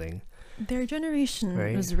 years or something. Their generation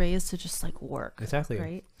was raised to just like work. Exactly.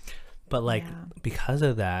 Right. But like because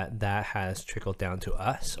of that has trickled down to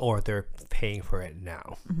us, or they're paying for it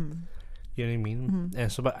now. You know what I mean?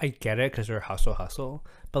 And so, but I get it because they're hustle.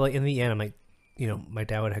 But like in the end, I'm like, you know, my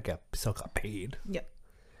dad would have still got paid. Yep.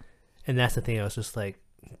 And that's the thing. I was just like,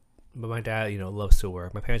 but my dad, you know, loves to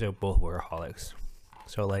work. My parents are both workaholics,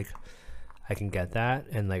 so like I can get that,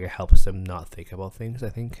 and like it helps them not think about things. I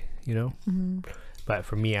think, you know. But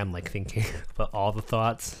for me, I'm like thinking about all the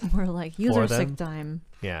thoughts. We're like, use our sick time.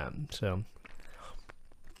 Yeah. So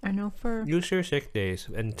I know for use your sick days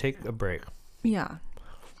and take a break. Yeah.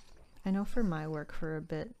 I know for my work for a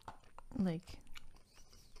bit, like,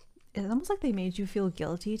 it's almost like they made you feel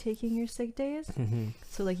guilty taking your sick days.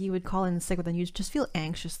 So like you would call in sick, but then you just feel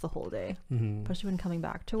anxious the whole day, especially when coming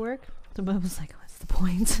back to work. So I was like, what's the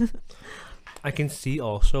point? I can see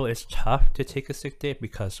also it's tough to take a sick day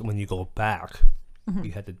because when you go back,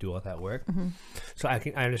 you had to do all that work. So I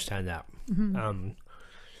understand that.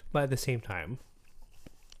 But at the same time,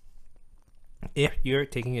 if you're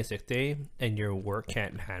taking a sick day and your work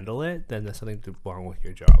can't handle it, then there's something wrong with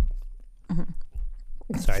your job.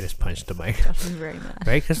 Sorry, I just punched the mic. Josh was very mad.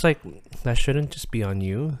 Right? Because like that shouldn't just be on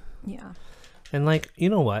you. Yeah. And like, you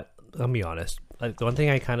know what? I'll be honest. Like the one thing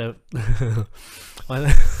I kind of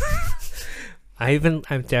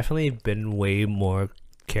I've definitely been way more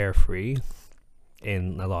carefree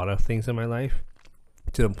in a lot of things in my life,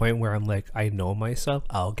 to the point where I'm like, I know myself,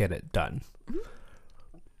 I'll get it done.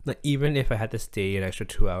 Like even if I had to stay an extra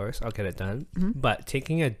 2 hours, I'll get it done. But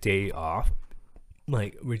taking a day off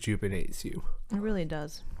like rejuvenates you. It really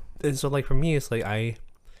does. And so like for me, it's like I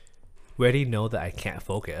already know that I can't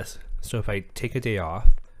focus. So if I take a day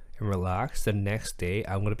off and relax, the next day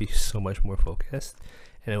I'm going to be so much more focused,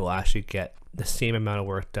 and it will actually get the same amount of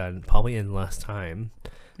work done probably in less time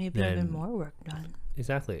maybe then even more work done.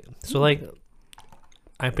 exactly. So like,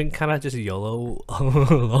 I've been kind of just YOLO a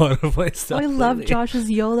lot of my stuff. I love lately. Josh's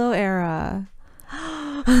YOLO era.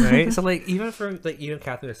 Right? So like, even for like, even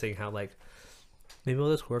Catherine was saying how like, maybe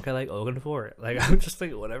we'll just work at like Ogan for it. Like I'm just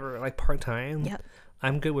like whatever, like part time. Yeah.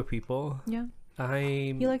 I'm good with people. Yeah.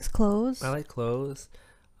 He likes clothes. I like clothes.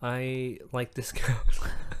 I like discounts.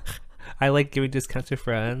 I like giving discounts to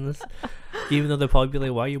friends, even though they'll probably be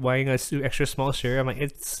like, "Why are you buying a extra small shirt?" I'm like,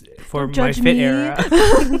 "It's for Don't my judge fit me." era.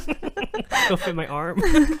 It'll fit my arm." Do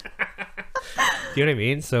you know what I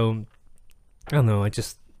mean? So I don't know. I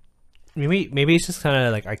just maybe it's just kind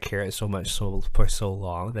of like I cared so much for so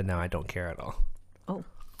long that now I don't care at all. Oh,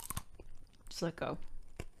 just let go.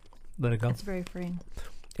 Let it go. It's very freeing.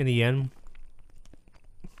 In the end,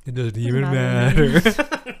 it doesn't Doesn't even matter. matter.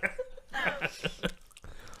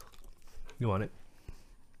 You want it?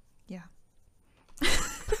 Yeah. You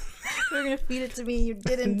were gonna feed it to me. You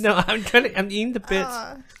didn't. No, I'm eating the bits.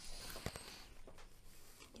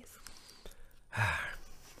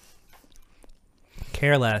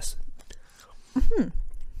 Care less.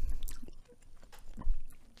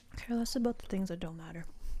 Care less about the things that don't matter.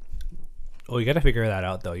 Oh, you gotta figure that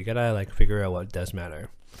out though. You gotta like figure out what does matter,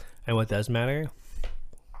 and what does matter.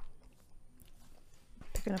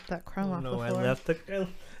 Picking up that crumb off the floor. I left the.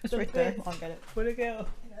 It's right there. I'll get it. Where'd it go?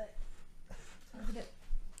 I'll get it.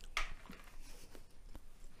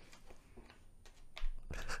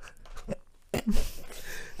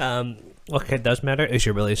 What does matter is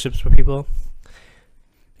your relationships with people,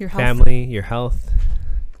 Your health. family, your health,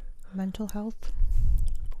 Mental health.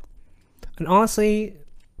 and honestly,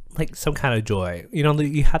 like some kind of joy. You know,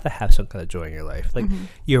 you have to have some kind of joy in your life. Like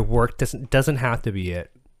your work doesn't have to be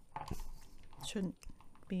it. Shouldn't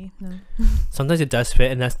be. No. Sometimes it does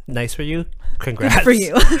fit, and that's nice for you. Congrats. Good for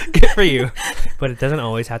you. Good for you. But it doesn't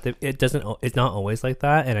always have to. It doesn't. It's not always like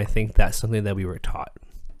that. And I think that's something that we were taught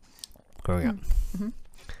growing up,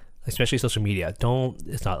 especially social media. Don't.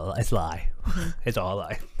 It's not. It's a lie. It's all a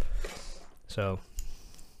lie. So.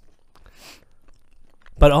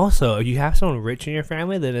 But also, if you have someone rich in your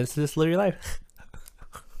family, then it's just live your life.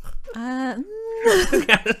 Like,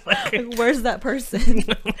 where's that person?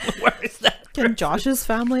 Where is that? Can Josh's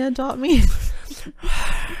family adopt me?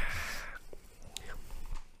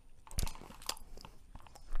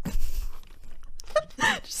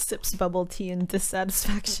 Just sips bubble tea in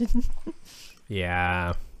dissatisfaction.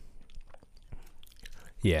 Yeah.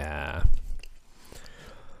 Yeah.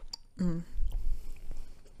 I'm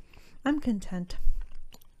content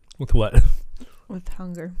With what? with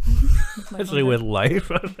hunger. With my Especially hunger. with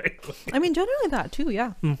life. I mean, generally that too,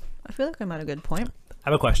 yeah. Hmm. I feel like I'm at a good point. I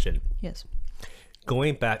have a question. Yes.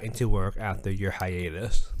 Going back into work after your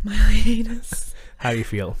hiatus, My hiatus. how do you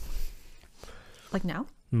feel? Like now?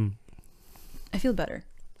 Hmm. I feel better.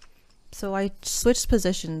 So I switched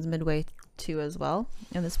positions midway too as well.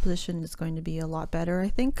 And this position is going to be a lot better, I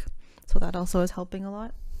think. So that also is helping a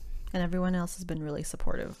lot. And everyone else has been really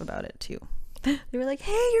supportive about it too. They were like,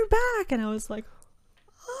 "Hey, you're back." And I was like,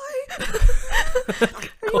 "Hi."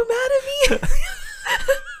 Are you mad at me?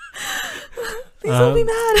 Please don't be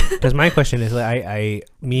mad. Because my question is, like,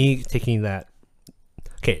 me taking that,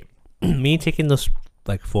 okay, me taking those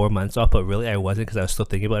like 4 months off, but really I wasn't because I was still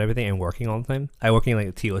thinking about everything and working all the time. I working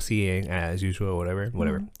like TOCing as usual, or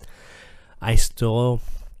whatever. I still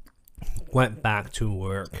went back to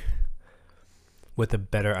work with a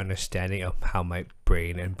better understanding of how my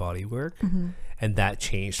brain and body work, and that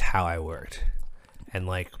changed how I worked. And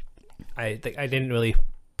like, I think I didn't really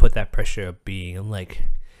put that pressure of being like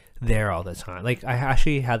there all the time. Like I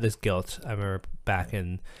actually had this guilt. I remember back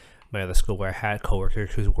in my other school where I had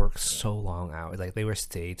coworkers who worked so long hours, like they were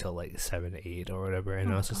stay till like 7, 8 or whatever,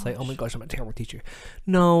 and I was just like, oh my gosh, I'm a terrible teacher.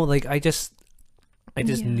 No, like I just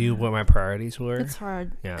knew what my priorities were. It's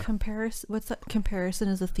hard. Yeah. What's that? Comparison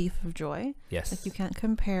is a thief of joy. Yes. Like you can't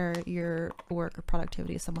compare your work or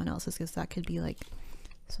productivity to someone else's because that could be like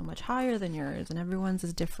so much higher than yours, and everyone's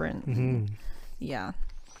is different. Yeah.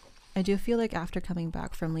 I do feel like after coming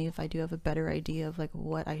back from leave, I do have a better idea of like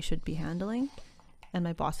what I should be handling. And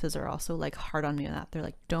my bosses are also like hard on me on that. They're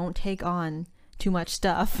like, "Don't take on too much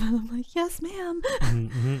stuff." And I'm like, "Yes, ma'am."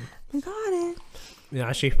 I got it. Yeah, I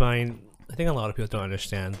actually find, I think a lot of people don't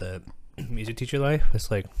understand the music teacher life. It's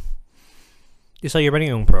like you're running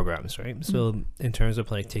your own programs, right? So in terms of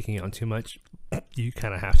like taking on too much, you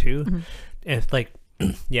kind of have to. And it's like,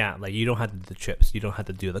 yeah, like you don't have to do the trips, you don't have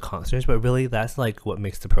to do the concerts, but really that's like what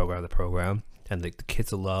makes the program, and like the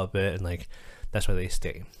kids love it, and like that's why they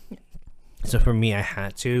stay. Yeah. So for me, I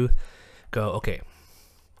had to go, okay,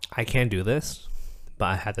 I can't do this, but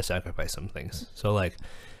I had to sacrifice some things. So like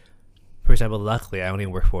for example, luckily I only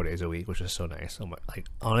work 4 days a week, which is so nice. So like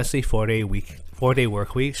honestly, 4-day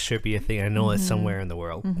work weeks should be a thing. I know it's somewhere in the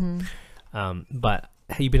world, but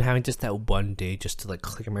you've been having just that one day just to like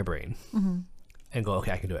click in my brain and go,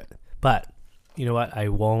 okay, I can do it. But you know what? I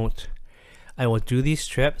won't do these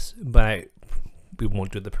trips, but we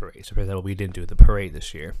won't do the parade. So for example, we didn't do the parade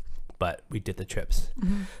this year, but we did the trips.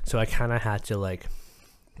 So I kind of had to like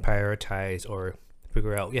prioritize or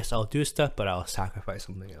figure out, yes, I'll do stuff, but I'll sacrifice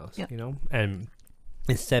something else, you know? And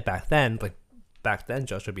instead back then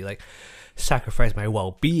Josh would be like, sacrifice my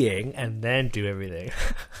well-being and then do everything.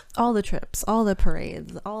 All the trips, all the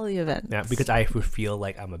parades, all the events. Yeah, because I would feel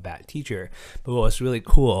like I'm a bad teacher. But what was really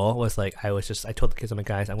cool was like, I told the kids, I'm like,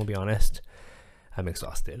 guys, I'm gonna be honest, I'm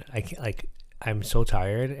exhausted. I'm so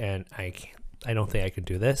tired and I don't think I can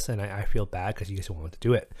do this, and I feel bad because you guys want to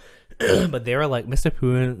do it. But they were like, Mr.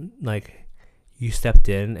 Poon, like, you stepped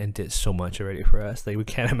in and did so much already for us. Like, we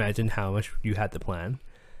can't imagine how much you had to plan.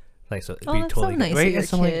 Like, so we that's totally so nice right?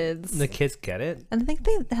 Of your kids. Like, the kids get it. And I think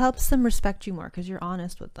it helps them respect you more because you're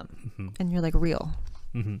honest with them and you're like real.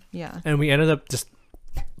 Yeah. And we ended up just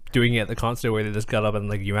doing it at the concert where they just got up and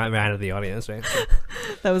like you ran out of the audience, right? So,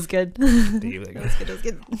 that was good. That was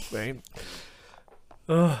good. Right.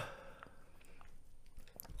 Oh.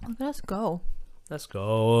 Let's go. Let's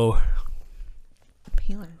go.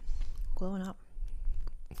 Peeler. Glowing up.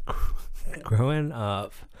 Growing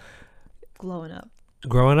up. Glowing up.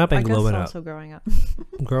 Growing up and glowing up. Also growing up.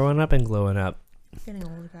 Growing up and glowing up. Getting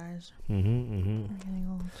old, guys. I'm getting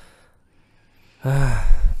old.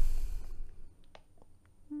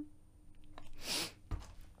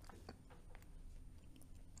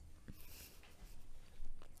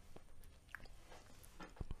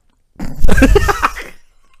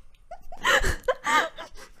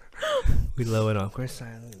 We love an awkward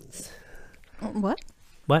silence. What?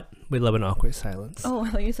 What? We love an awkward silence. Oh, I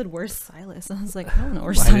thought you said where's Silas? I was like, I don't know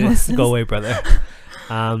where Silas is. Go away, brother.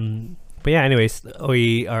 But yeah, anyways,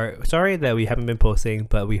 we are sorry that we haven't been posting,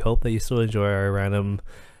 but we hope that you still enjoy our random,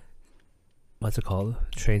 what's it called?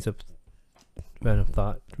 Trains of random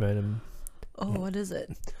thought, random. Oh, what is it?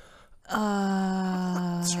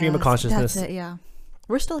 Stream of consciousness. That's it, yeah.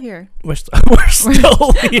 We're still here. We're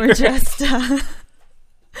still here. We're just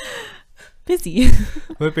busy.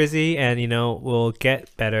 We're busy, and you know, we'll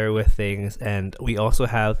get better with things. And we also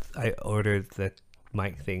I ordered the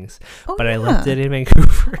mic things, but I left it in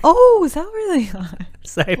Vancouver. Oh, is that where they are?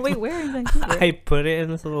 So wait, where in Vancouver? I put it in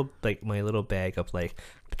this little, like, my little bag of like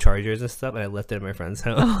chargers and stuff, and I left it at my friend's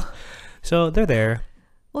house. Oh. So they're there.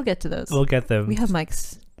 We'll get to those. We'll get them. We have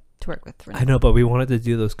mics to work with for now. I know, but we wanted to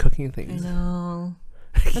do those cooking things. I know.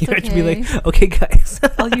 You have to be like, okay, guys.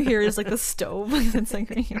 All you hear is like the stove. It's like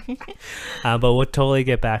right here. But we'll totally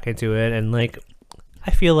get back into it, and like,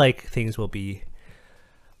 I feel like life will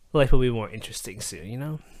be more interesting soon. You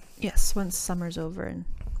know. Yes, once summer's over and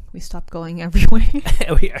we stop going everywhere.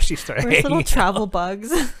 We actually start. We're little travel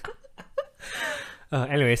bugs.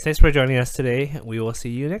 Anyways, thanks for joining us today. We will see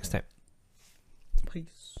you next time.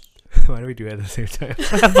 Peace. Why do we do it at the same time?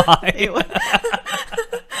 Bye.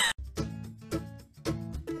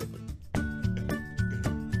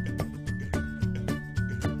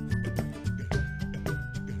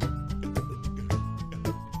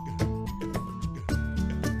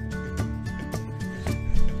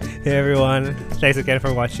 Hey everyone, thanks again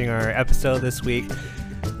for watching our episode this week.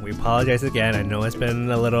 We apologize again. I know it's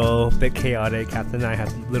been a little bit chaotic. Captain and I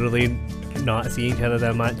have literally not seen each other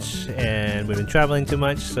that much, and we've been traveling too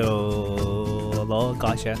much, so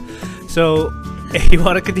gotcha. So if you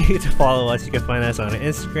want to continue to follow us, you can find us on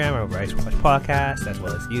Instagram or RiceWashed Podcast, as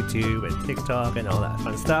well as YouTube and TikTok and all that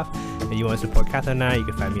fun stuff. And you want to support Catherine and I, you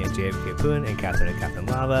can find me at JFK Poon and Catherine at Captain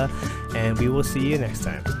Lava. And we will see you next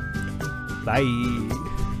time. Bye.